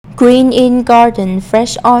Green in garden,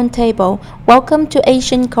 fresh on table. Welcome to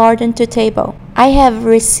Asian Garden to Table. I have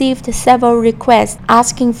received several requests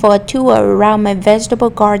asking for a tour around my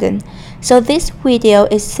vegetable garden, so this video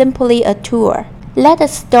is simply a tour. Let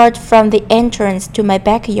us start from the entrance to my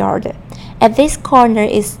backyard. At this corner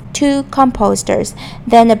is 2 composters,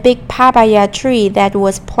 then a big papaya tree that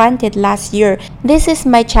was planted last year. This is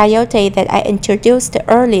my chayote that I introduced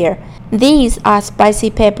earlier. These are spicy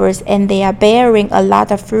peppers and they are bearing a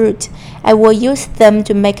lot of fruit. I will use them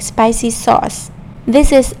to make spicy sauce.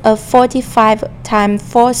 This is a 45 x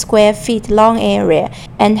 4 square feet long area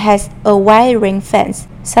and has a wiring fence.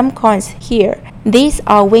 Some corns here. These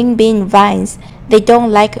are wing bean vines. They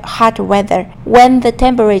don't like hot weather. When the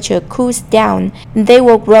temperature cools down, they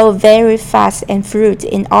will grow very fast and fruit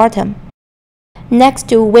in autumn. Next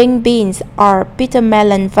to wing beans are bitter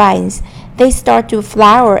melon vines. They start to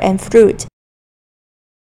flower and fruit.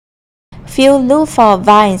 Few loofah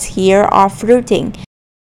vines here are fruiting.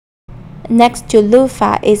 Next to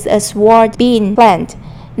loofah is a sword bean plant.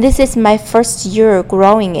 This is my first year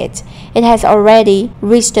growing it. It has already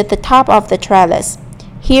reached the top of the trellis.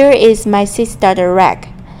 Here is my seed starter rack.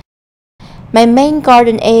 My main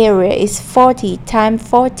garden area is 40 x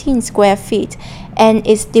 14 square feet and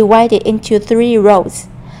is divided into 3 rows.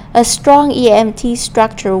 A strong EMT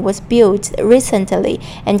structure was built recently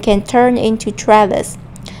and can turn into trellis.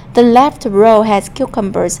 The left row has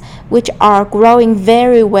cucumbers, which are growing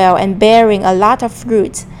very well and bearing a lot of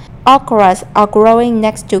fruit. Okras are growing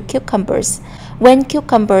next to cucumbers. When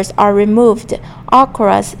cucumbers are removed,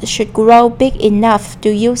 okras should grow big enough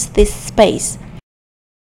to use this space.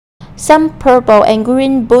 Some purple and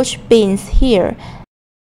green bush beans here.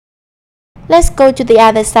 Let's go to the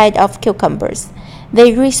other side of cucumbers.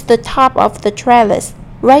 They reach the top of the trellis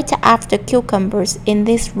right after cucumbers in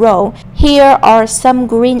this row. Here are some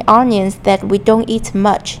green onions that we don't eat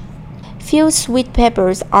much. Few sweet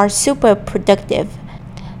peppers are super productive.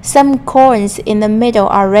 Some corns in the middle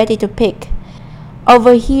are ready to pick.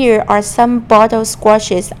 Over here are some bottle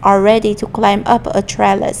squashes are ready to climb up a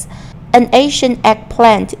trellis. An Asian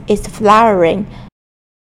eggplant is flowering.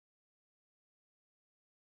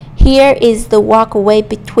 Here is the walkway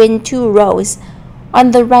between 2 rows.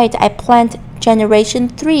 On the right, I plant Generation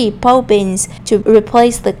 3 pole beans to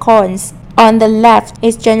replace the corns. On the left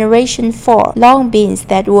is Generation 4 long beans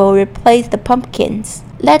that will replace the pumpkins.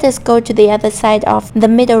 Let us go to the other side of the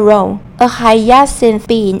middle row. A hyacinth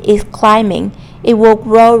bean is climbing. It will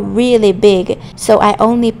grow really big, so I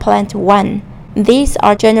only plant 1. These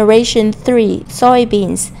are Generation 3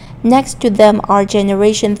 soybeans. Next to them are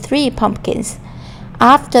Generation 3 pumpkins.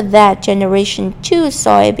 After that, Generation 2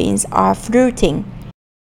 soybeans are fruiting.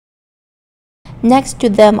 Next to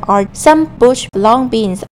them are some bush long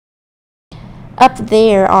beans. Up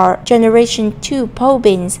there are Generation 2 pole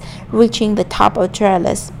beans reaching the top of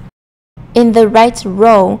trellis. In the right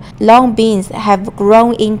row, long beans have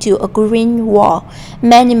grown into a green wall,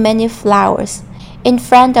 many flowers. In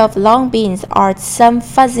front of long beans are some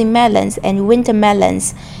fuzzy melons and winter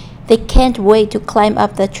melons. They can't wait to climb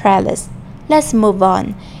up the trellis. Let's move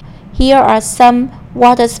on. Here are some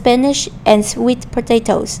water spinach and sweet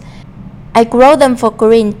potatoes. I grow them for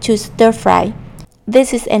green to stir fry.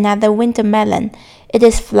 This is another winter melon. It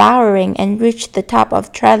is flowering and reached the top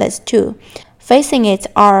of trellis too. Facing it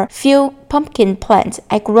are few pumpkin plants.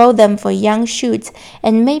 I grow them for young shoots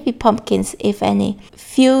and maybe pumpkins if any.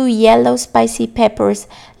 Few yellow spicy peppers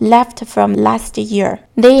left from last year.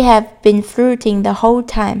 They have been fruiting the whole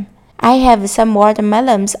time. I have some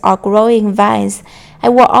watermelons or growing vines. I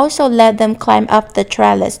will also let them climb up the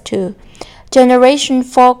trellis too. Generation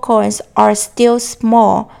 4 corns are still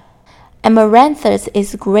small. Amaranthus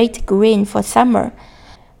is great green for summer.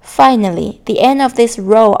 Finally, the end of this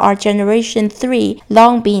row are Generation 3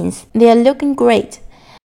 long beans. They are looking great.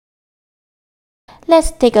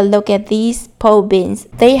 Let's take a look at these pole beans.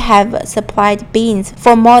 They have supplied beans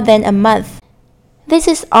for more than a month. This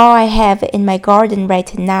is all I have in my garden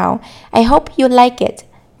right now. I hope you like it.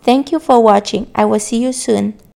 Thank you for watching. I will see you soon.